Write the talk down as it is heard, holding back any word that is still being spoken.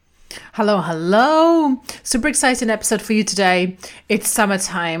Hello, hello. Super exciting episode for you today. It's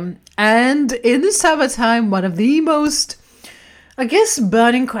summertime. And in the summertime, one of the most,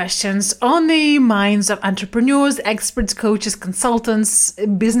 burning questions on the minds of entrepreneurs, experts, coaches, consultants,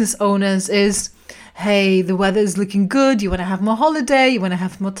 business owners is, hey, the weather is looking good. You want to have more holiday. You want to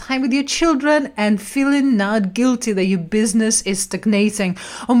have more time with your children and feeling not guilty that your business is stagnating.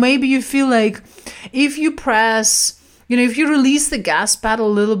 Or maybe you feel like if you if you release the gas pedal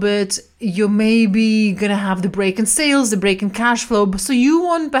a little bit, you're maybe going to have the break in sales, the break in cash flow. So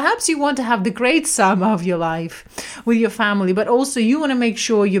perhaps you want to have the great summer of your life with your family, but also you want to make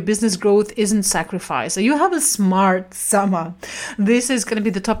sure your business growth isn't sacrificed. So you have a smart summer. This is going to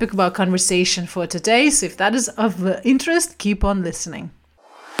be the topic of our conversation for today. So if that is of interest, keep on listening.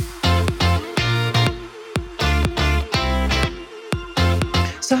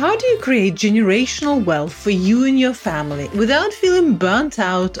 So how do you create generational wealth for you and your family without feeling burnt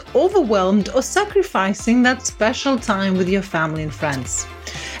out, overwhelmed, or sacrificing that special time with your family and friends?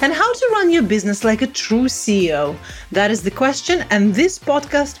 And how to run your business like a true CEO? That is the question, and this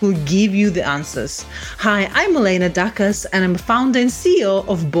podcast will give you the answers. Hi, I'm Elena Dakas, and I'm founder and CEO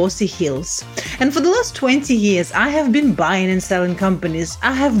of Bossy Hills. And for the last 20 years, I have been buying and selling companies.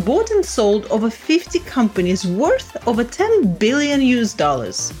 I have bought and sold over 50 companies worth over $10 billion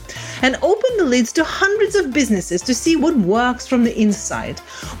and opened the lids to hundreds of businesses to see what works from the inside.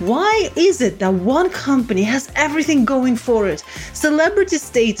 Why is it that one company has everything going for it? Celebrity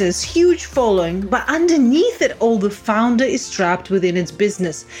status, huge following, but underneath it all, the founder is trapped within its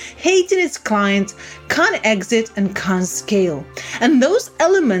business, hating its client, can't exit and can't scale. And those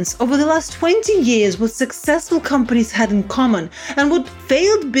elements over the last 20 years, what successful companies had in common and what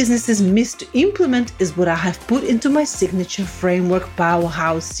failed businesses missed to implement is what I have put into my signature framework,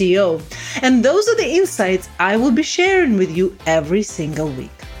 Powerhouse CEO. And those are the insights I will be sharing with you every single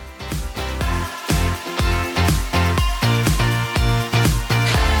week.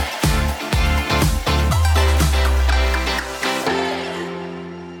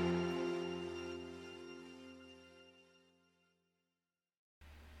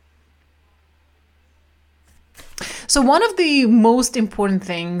 So one of the most important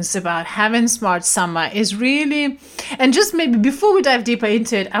things about having smart summer is really, and just maybe before we dive deeper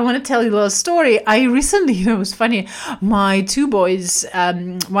into it, I want to tell you a little story. I recently, it was funny, my two boys,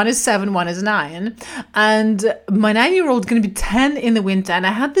 one is 7, one is 9, and my 9-year-old is going to be 10 in the winter. And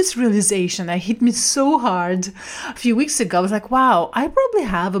I had this realization that hit me so hard a few weeks ago. I was like, wow, I probably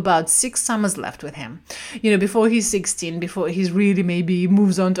have about 6 summers left with him. Before he's 16, before he's really maybe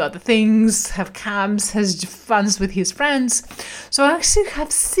moves on to other things, have camps, has funs with his friends. So I actually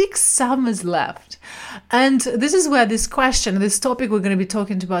have 6 summers left. And this is where this topic we're going to be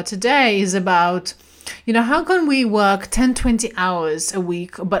talking about today is about, how can we work 10, 20 hours a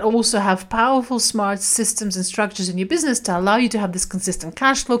week, but also have powerful, smart systems and structures in your business to allow you to have this consistent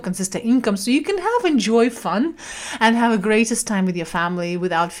cash flow, consistent income, so you can enjoy fun and have a greatest time with your family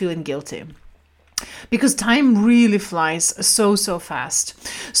without feeling guilty. Because time really flies so fast.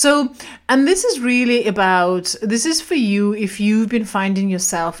 So, and this is for you if you've been finding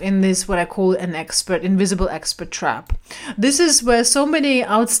yourself in this, what I call invisible expert trap. This is where so many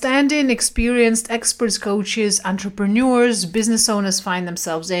outstanding, experienced experts, coaches, entrepreneurs, business owners find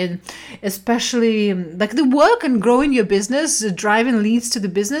themselves in, especially like the work and growing your business, driving leads to the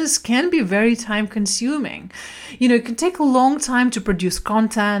business can be very time consuming. It can take a long time to produce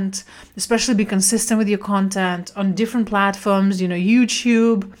content, especially be consistent with your content on different platforms,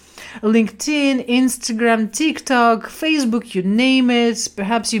 YouTube, LinkedIn, Instagram, TikTok, Facebook, you name it.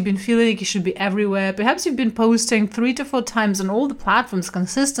 Perhaps you've been feeling like you should be everywhere. Perhaps you've been posting 3 to 4 times on all the platforms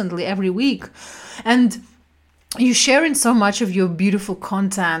consistently every week. And you're sharing so much of your beautiful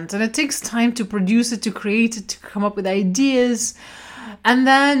content, and it takes time to produce it, to create it, to come up with ideas. And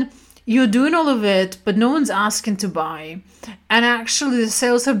then you're doing all of it, but no one's asking to buy. And actually the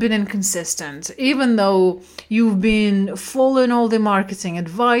sales have been inconsistent. Even though you've been following all the marketing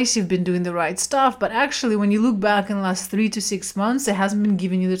advice, you've been doing the right stuff, but actually when you look back in the last 3 to 6 months, it hasn't been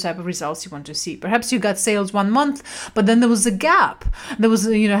giving you the type of results you want to see. Perhaps you got sales 1 month, but then there was a gap. There was,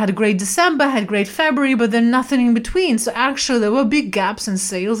 had a great December, had great February, but then nothing in between. So actually there were big gaps in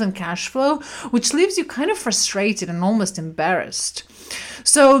sales and cash flow, which leaves you kind of frustrated and almost embarrassed.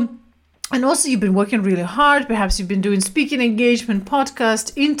 And also you've been working really hard. Perhaps you've been doing speaking engagement,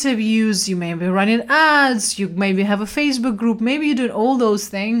 podcast interviews. You may be running ads. You maybe have a Facebook group. Maybe you're doing all those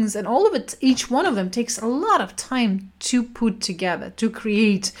things. And all of it, each one of them takes a lot of time to put together, to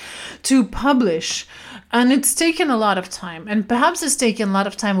create, to publish. And it's taken a lot of time, and perhaps it's taken a lot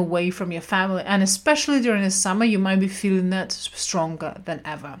of time away from your family. And especially during the summer, you might be feeling that stronger than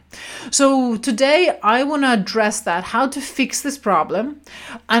ever. So today I want to address that, how to fix this problem.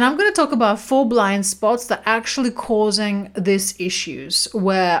 And I'm going to talk about 4 blind spots that are actually causing these issues,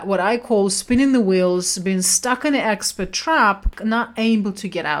 where what I call spinning the wheels, being stuck in the expert trap, not able to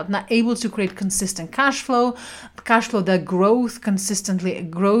get out, not able to create consistent cash flow that consistently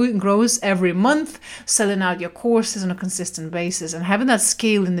grows every month, selling out your courses on a consistent basis, and having that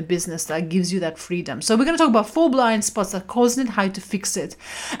scale in the business that gives you that freedom. So we're going to talk about 4 blind spots that cause it, how to fix it.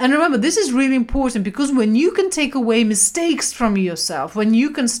 And remember, this is really important, because when you can take away mistakes from yourself, when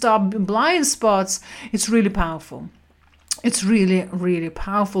you can stop blind spots, it's really powerful. It's really, really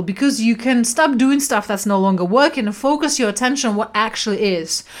powerful, because you can stop doing stuff that's no longer working and focus your attention on what actually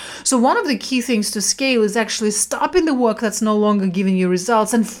is. So one of the key things to scale is actually stopping the work that's no longer giving you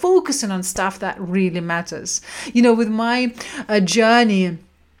results and focusing on stuff that really matters. With my journey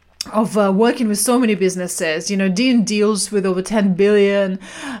of working with so many businesses, doing deals with over 10 billion,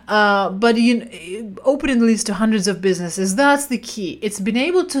 but opening leads to hundreds of businesses. That's the key. It's been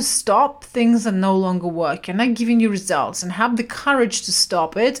able to stop things that no longer work and not giving you results, and have the courage to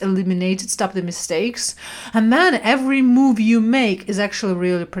stop it, eliminate it, stop the mistakes. And then every move you make is actually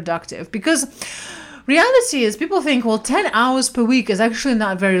really productive, because reality is, people think, 10 hours per week is actually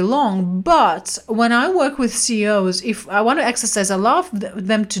not very long. But when I work with CEOs, if I want to exercise, I love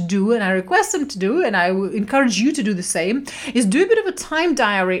them to do, and I request them to do, and I will encourage you to do the same, is do a bit of a time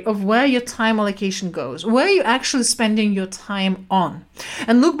diary of where your time allocation goes, where you're actually spending your time on.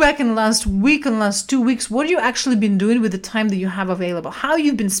 And look back in the last week and last 2 weeks, what have you actually been doing with the time that you have available? How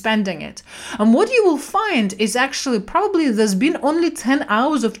you've been spending it? And what you will find is actually probably there's been only 10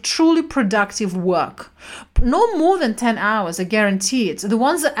 hours of truly productive work. No more than 10 hours, I guarantee it. The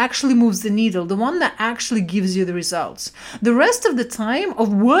ones that actually moves the needle, the one that actually gives you the results. The rest of the time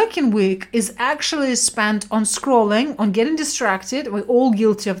of working week is actually spent on scrolling, on getting distracted. We're all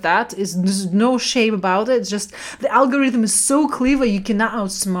guilty of that. There's no shame about it. It's just the algorithm is so clever, you cannot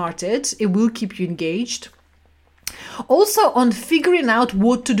outsmart it. It will keep you engaged. Also on figuring out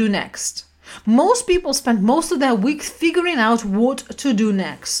what to do next. Most people spend most of their week figuring out what to do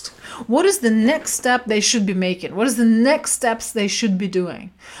next. What is the next step they should be making? What is the next steps they should be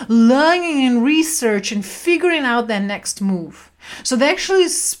doing? Learning and research and figuring out their next move. So they're actually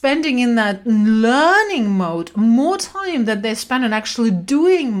spending in that learning mode more time than they spend on actually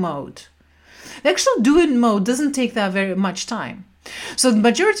doing mode. The actual doing mode doesn't take that very much time. So the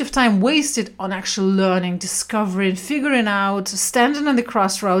majority of time wasted on actual learning, discovering, figuring out, standing on the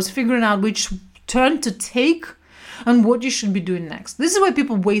crossroads, figuring out which turn to take and what you should be doing next. This is where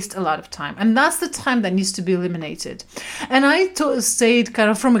people waste a lot of time, and that's the time that needs to be eliminated. And I say it kind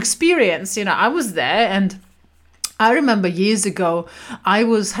of from experience. I was there, and I remember years ago, I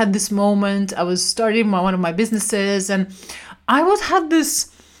had this moment. I was starting one of my businesses, and I had this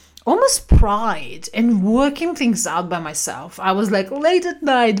almost pride in working things out by myself. I was like late at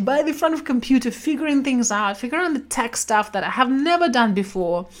night by the front of a computer, figuring things out, figuring out the tech stuff that I have never done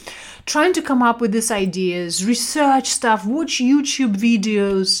before, trying to come up with these ideas, research stuff, watch YouTube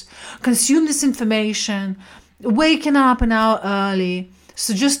videos, consume this information, waking up an hour early,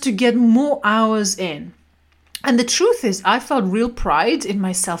 so just to get more hours in. And the truth is, I felt real pride in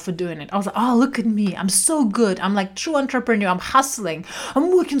myself for doing it. I was like, oh, look at me. I'm so good. I'm like true entrepreneur. I'm hustling.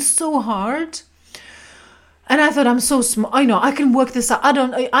 I'm working so hard. And I thought, I'm so smart. I know I can work this out.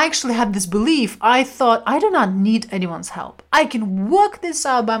 I actually had this belief. I thought, I do not need anyone's help. I can work this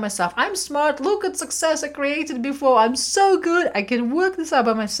out by myself. I'm smart. Look at success I created before. I'm so good. I can work this out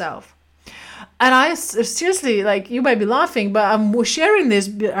by myself. And I seriously, you might be laughing, but I'm sharing this,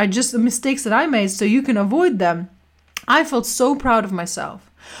 are just the mistakes that I made so you can avoid them. I felt so proud of myself.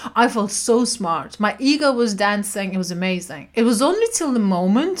 I felt so smart. My ego was dancing. It was amazing. It was only till the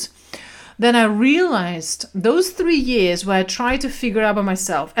moment then I realized those 3 years where I tried to figure out by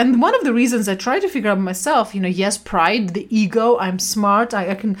myself. And one of the reasons I tried to figure out by myself, yes, pride, the ego, I'm smart.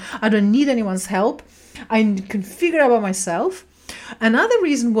 I don't need anyone's help. I can figure out by myself. Another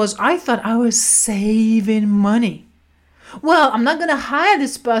reason was I thought I was saving money. Well, I'm not going to hire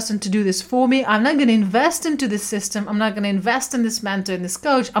this person to do this for me. I'm not going to invest into this system. I'm not going to invest in this mentor and this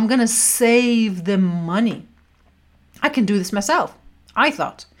coach. I'm going to save them money. I can do this myself, I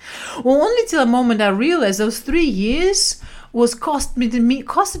thought. Well, only till a moment I realized those 3 years costed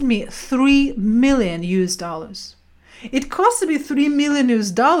me $3 million US. It costed me $3 million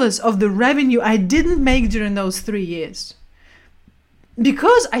US of the revenue I didn't make during those 3 years.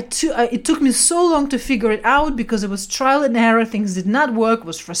 because it took me so long to figure it out, because it was trial and error, things did not work, it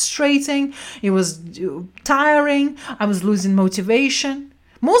was frustrating, it was tiring, I was losing motivation.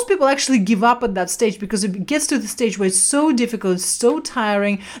 Most people actually give up at that stage because it gets to the stage where it's so difficult, so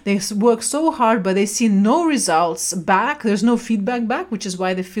tiring, they work so hard, but they see no results back, there's no feedback back, which is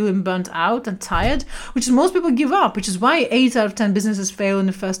why they're feeling burnt out and tired, which is most people give up, which is why 8 out of 10 businesses fail in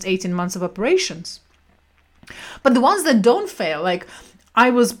the first 18 months of operations. But the ones that don't fail, like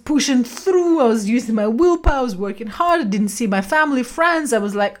I was pushing through, I was using my willpower, I was working hard, I didn't see my family, friends, I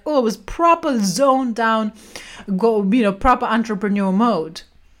was like, I was proper zoned down, proper entrepreneur mode.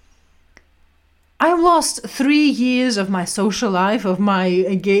 I lost 3 years of my social life, of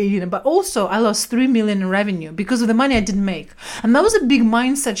my, but also I lost 3 million in revenue because of the money I didn't make. And that was a big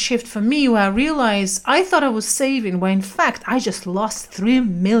mindset shift for me, where I realized I thought I was saving, where in fact I just lost $3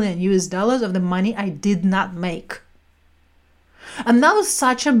 million of the money I did not make. And that was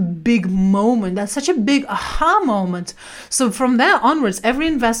such a big moment. That's such a big aha moment. So from there onwards, every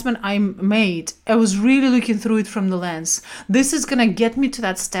investment I made, I was really looking through it from the lens. This is going to get me to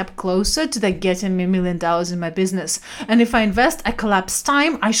that step closer to that getting me $1 million in my business. And if I invest, I collapse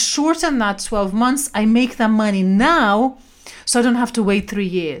time, I shorten that 12 months, I make that money now, so I don't have to wait 3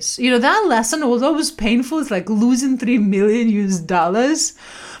 years. That lesson, although it was painful, it's like losing $3 million,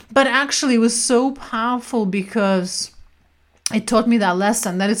 but actually it was so powerful because it taught me that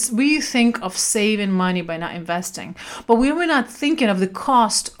lesson, that we think of saving money by not investing, but we were not thinking of the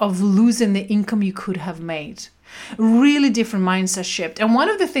cost of losing the income you could have made. Really different mindset shift. And one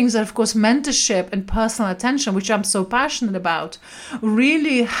of the things that, of course, mentorship and personal attention, which I'm so passionate about,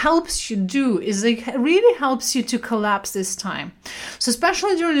 really helps you do is it really helps you to collapse this time. So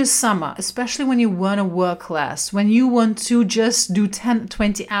especially during the summer, especially when you want to work less, when you want to just do 10,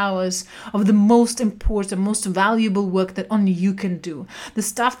 20 hours of the most important, most valuable work that only you can do, the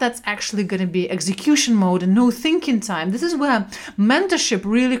stuff that's actually going to be execution mode and no thinking time, this is where mentorship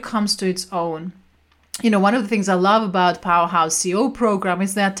really comes to its own. One of the things I love about Powerhouse CEO program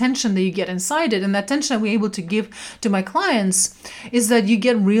is the attention that you get inside it, and the attention that we're able to give to my clients is that you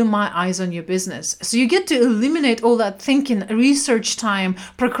get real eyes on your business. So you get to eliminate all that thinking, research time,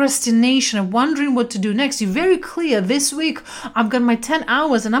 procrastination, and wondering what to do next. You're very clear. This week, I've got my 10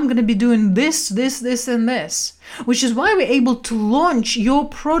 hours and I'm going to be doing this, and this. Which is why we're able to launch your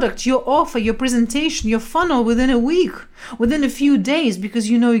product, your offer, your presentation, your funnel within a week, within a few days, because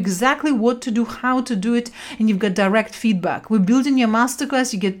you know exactly what to do, how to do it, and you've got direct feedback. We're building your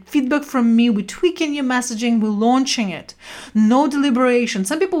masterclass, you get feedback from me, we're tweaking your messaging, we're launching it. No deliberation.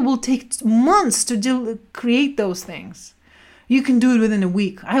 Some people will take months to create those things. You can do it within a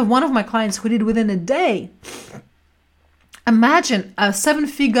week. I have one of my clients who did it within a day. Imagine a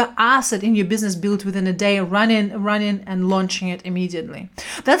 7-figure asset in your business built within a day, running and launching it immediately.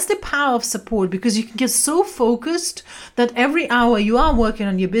 That's the power of support, because you can get so focused that every hour you are working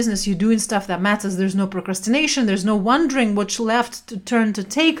on your business, you're doing stuff that matters. There's no procrastination. There's no wondering which left turn to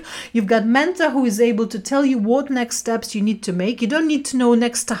take. You've got mentor who is able to tell you what next steps you need to make. You don't need to know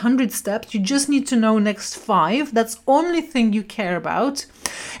next 100 steps. You just need to know next 5. That's the only thing you care about.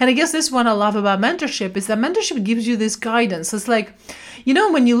 And I guess this one I love about mentorship is that mentorship gives you this guidance. It's like,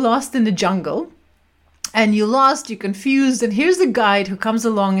 when you're lost in the jungle and you're confused, and here's the guide who comes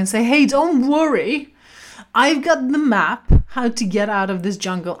along and say, hey, don't worry. I've got the map how to get out of this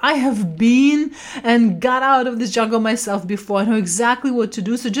jungle. I have been and got out of this jungle myself before. I know exactly what to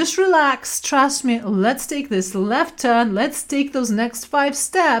do. So just relax. Trust me. Let's take this left turn. Let's take those next 5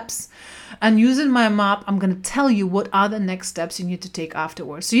 steps. And using my map, I'm going to tell you what are the next steps you need to take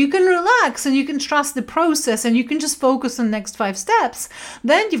afterwards. So you can relax and you can trust the process and you can just focus on the next 5 steps.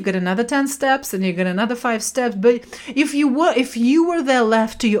 Then you've got another 10 steps and you've got another 5 steps. But if you were there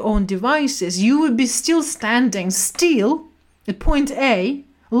left to your own devices, you would be still standing still at point A,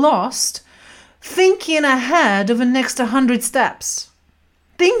 lost, thinking ahead of the next 100 steps.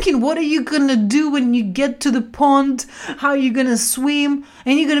 Thinking, what are you going to do when you get to the pond? How are you going to swim?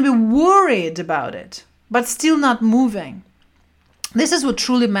 And you're going to be worried about it, but still not moving. This is what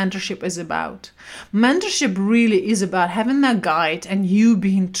truly mentorship is about. Mentorship really is about having that guide and you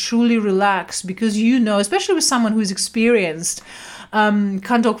being truly relaxed, because especially with someone who's experienced,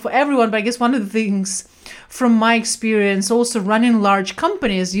 can't talk for everyone, but I guess one of the things from my experience also running large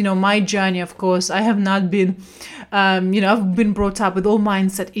companies, my journey, of course, I have not been, I've been brought up with all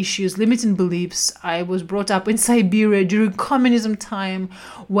mindset issues, limiting beliefs. I was brought up in Siberia during communism time,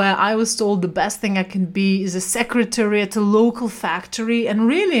 where I was told the best thing I can be is a secretary at a local factory. And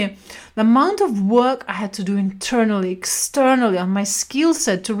really, The amount of work I had to do internally, externally on my skill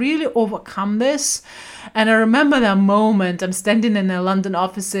set to really overcome this. And I remember that moment. I'm standing in the London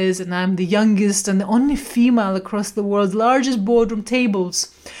offices and I'm the youngest and the only female across the world's largest boardroom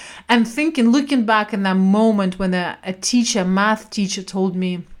tables. And thinking, looking back in that moment when a math teacher told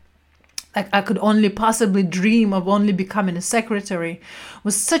me like I could only possibly dream of only becoming a secretary,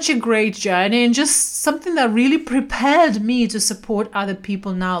 was such a great journey and just something that really prepared me to support other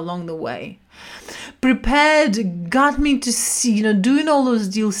people now along the way. Prepared got me to see, doing all those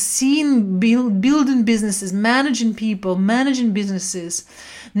deals, seeing, building businesses, managing people, managing businesses.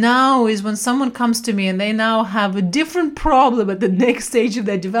 Now is when someone comes to me and they now have a different problem at the next stage of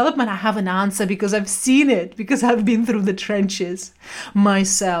their development, I have an answer because I've seen it, because I've been through the trenches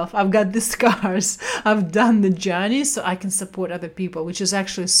myself. I've got the scars. I've done the journey so I can support other people, which is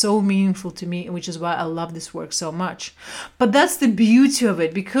actually so meaningful to me, which is why I love this work so much. But that's the beauty of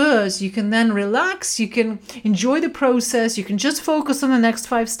it, because you can then relax, you can enjoy the process, you can just focus on the next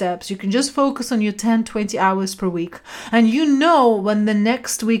 5 steps, you can just focus on your 10, 20 hours per week. And when the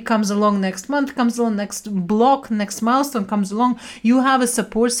next week comes along, next month comes along, next block, next milestone comes along, you have a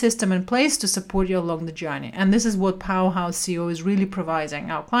support system in place to support you along the journey. And this is what Powerhouse CEO is really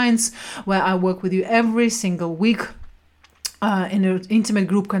providing our clients, where I work with you every single week in an intimate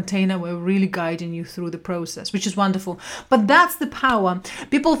group container. We're really guiding you through the process, which is wonderful. But that's the power.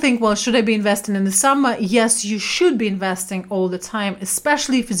 People think, well, should I be investing in the summer? Yes, you should be investing all the time,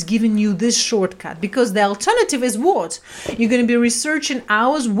 especially if it's giving you this shortcut, because the alternative is what? You're going to be researching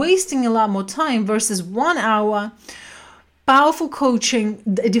hours, wasting a lot more time versus 1 hour powerful coaching,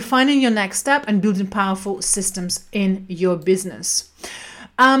 defining your next step and building powerful systems in your business.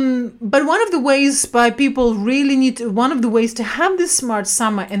 But one of the ways to have this smart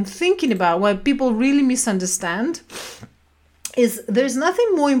summer and thinking about what people really misunderstand is there's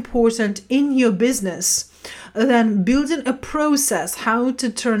nothing more important in your business than building a process how to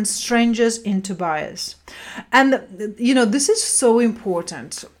turn strangers into buyers. And, this is so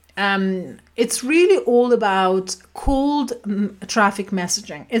important. It's really all about cold traffic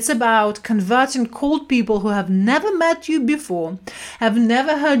messaging. It's about converting cold people who have never met you before, have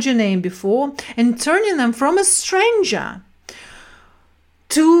never heard your name before, and turning them from a stranger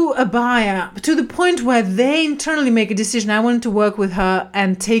to a buyer, to the point where they internally make a decision. I want to work with her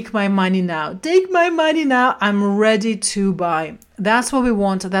and take my money now. Take my money now. I'm ready to buy. That's what we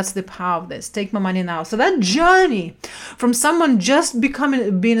want. That's the power of this. Take my money now. So that journey from someone just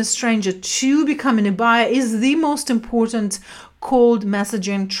being a stranger to becoming a buyer is the most important cold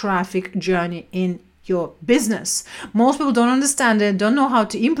messaging traffic journey in your business. Most people don't understand it, don't know how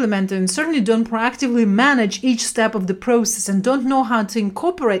to implement it, and certainly don't proactively manage each step of the process and don't know how to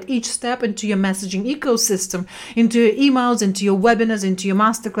incorporate each step into your messaging ecosystem, into your emails, into your webinars, into your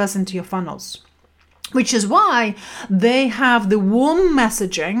masterclass, into your funnels. Which is why they have the warm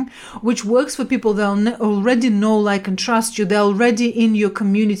messaging, which works for people that already know, like, and trust you. They're already in your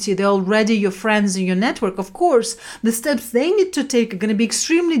community. They're already your friends in your network. Of course, the steps they need to take are going to be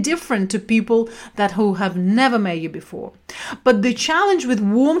extremely different to people who have never met you before. But the challenge with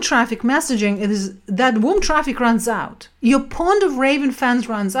warm traffic messaging is that warm traffic runs out. Your pond of raving fans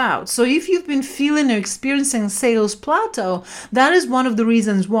runs out. So if you've been feeling or experiencing sales plateau, that is one of the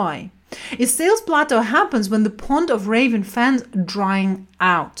reasons why. A sales plateau happens when the pond of raving fans drying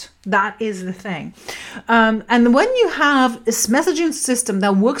out. That is the thing. And when you have a messaging system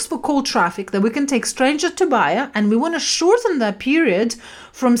that works for cold traffic, that we can take stranger to buyer, and we want to shorten that period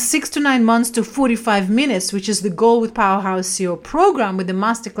from 6 to 9 months to 45 minutes, which is the goal with Powerhouse CEO program, with the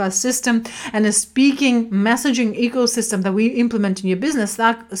masterclass system and a speaking messaging ecosystem that we implement in your business,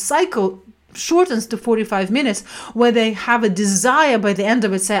 that cycle shortens to 45 minutes, where they have a desire by the end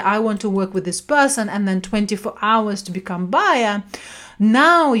of it, say, I want to work with this person, and then 24 hours to become buyer.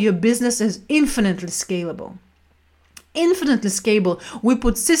 Now your business is infinitely scalable. Infinitely scalable. We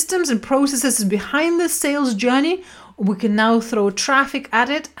put systems and processes behind the sales journey. We can now throw traffic at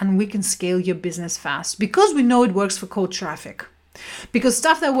it, and we can scale your business fast because we know it works for cold traffic. Because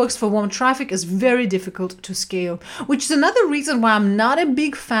stuff that works for warm traffic is very difficult to scale, which is another reason why I'm not a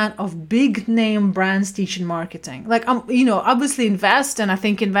big fan of big name brands teaching marketing. Like, obviously invest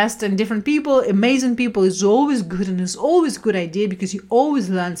in different people, amazing people is always good, and is always a good idea because you always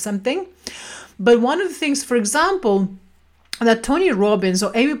learn something. But one of the things, for example, that Tony Robbins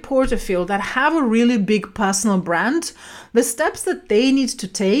or Amy Porterfield that have a really big personal brand, the steps that they need to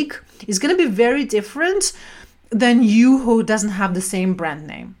take is going to be very different than you who doesn't have the same brand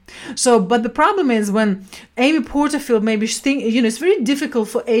name. So, but the problem is when Amy Porterfield maybe think, it's very difficult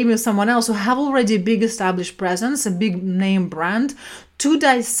for Amy or someone else who have already a big established presence, a big name brand, to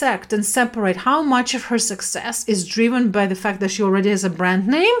dissect and separate how much of her success is driven by the fact that she already has a brand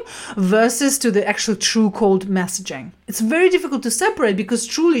name versus to the actual true cold messaging. It's very difficult to separate because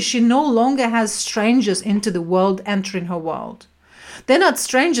truly she no longer has strangers into the world entering her world. They're not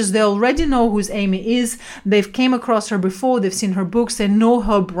strangers. They already know who Amy is. They've came across her before. They've seen her books. They know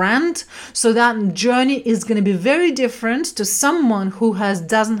her brand. So that journey is going to be very different to someone who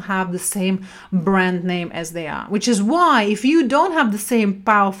doesn't have the same brand name as they are. Which is why if you don't have the same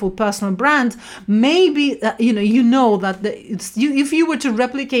powerful personal brand, maybe that if you were to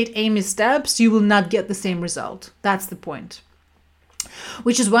replicate Amy's steps, you will not get the same result. That's the point.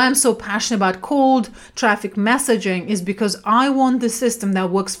 Which is why I'm so passionate about cold traffic messaging, is because I want the system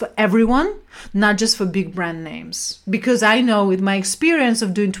that works for everyone, not just for big brand names. Because I know with my experience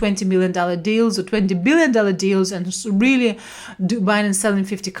of doing $20 million deals or $20 billion deals and really buying and selling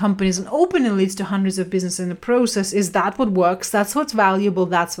 50 companies and opening leads to hundreds of businesses in the process, is that what works? That's what's valuable.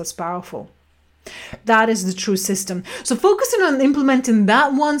 That's what's powerful. That is the true system. So focusing on implementing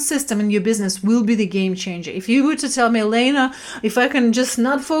that one system in your business will be the game changer. If you were to tell me, Elena, if I can just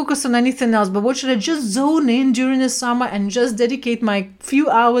not focus on anything else, but what should I just zone in during the summer and just dedicate my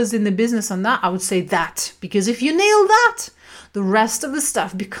few hours in the business on that, I would say that. Because if you nail that, the rest of the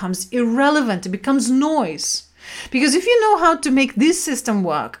stuff becomes irrelevant. It becomes noise. Because if you know how to make this system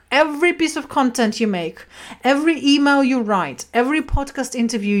work, every piece of content you make, every email you write, every podcast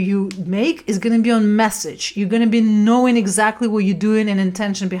interview you make is going to be on message. You're going to be knowing exactly what you're doing and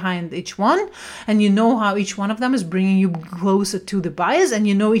intention behind each one. And you know how each one of them is bringing you closer to the buyers. And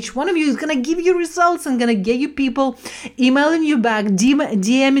you know each one of you is going to give you results and going to get you people emailing you back,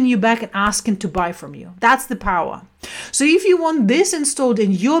 DMing you back and asking to buy from you. That's the power. So if you want this installed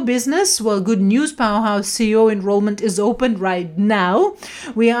in your business, well, good news, Powerhouse CEO enrollment is open right now.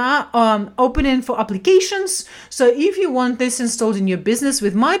 We are opening for applications. So if you want this installed in your business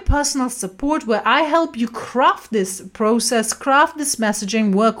with my personal support, where I help you craft this process, craft this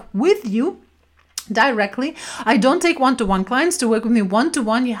messaging, work with you directly. I don't take one-to-one clients. To work with me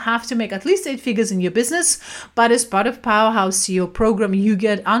one-to-one, you have to make at least 8 figures in your business. But as part of Powerhouse CEO program, you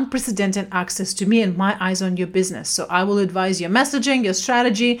get unprecedented access to me and my eyes on your business. So I will advise your messaging, your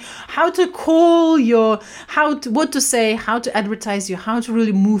strategy, how to call what to say, how to advertise you, how to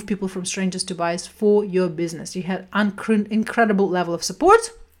really move people from strangers to buyers for your business. You have incredible level of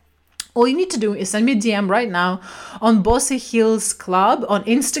support. All you need to do is send me a DM right now on Bossy Hills Club on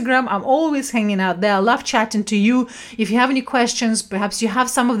Instagram. I'm always hanging out there. I love chatting to you. If you have any questions, perhaps you have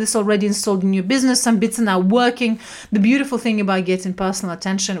some of this already installed in your business, some bits are now working. The beautiful thing about getting personal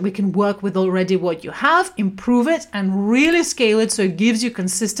attention, we can work with already what you have, improve it, and really scale it so it gives you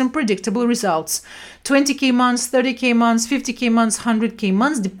consistent, predictable results. 20K months, 30K months, 50K months, 100K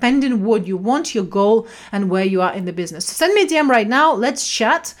months, depending what you want, your goal, and where you are in the business. So send me a DM right now. Let's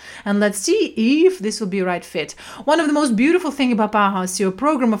chat and let's see if this will be a right fit. One of the most beautiful things about Powerhouse CEO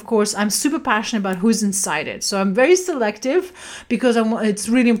program, of course, I'm super passionate about who's inside it. So I'm very selective because it's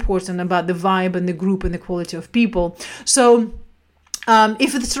really important about the vibe and the group and the quality of people. So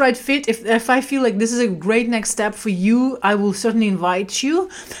if it's the right fit, if I feel like this is a great next step for you, I will certainly invite you.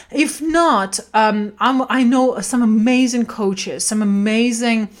 If not, I know some amazing coaches, some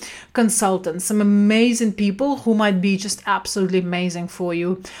amazing consultants, some amazing people who might be just absolutely amazing for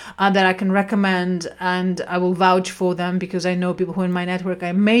you that I can recommend, and I will vouch for them because I know people who in my network are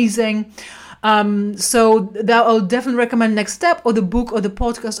amazing. So that I'll definitely recommend Next Step or the book or the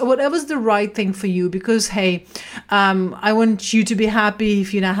podcast or whatever's the right thing for you, because hey, I want you to be happy.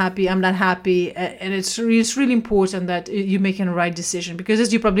 If you're not happy, I'm not happy. And it's really important that you're making the right decision, because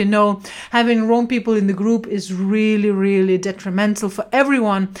as you probably know, having wrong people in the group is really, really detrimental for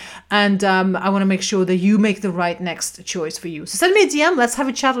everyone. And I want to make sure that you make the right next choice for you. So send me a DM, let's have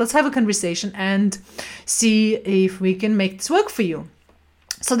a chat, let's have a conversation and see if we can make this work for you.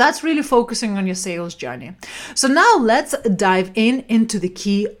 So that's really focusing on your sales journey. So now let's dive into the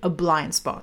key blind spot.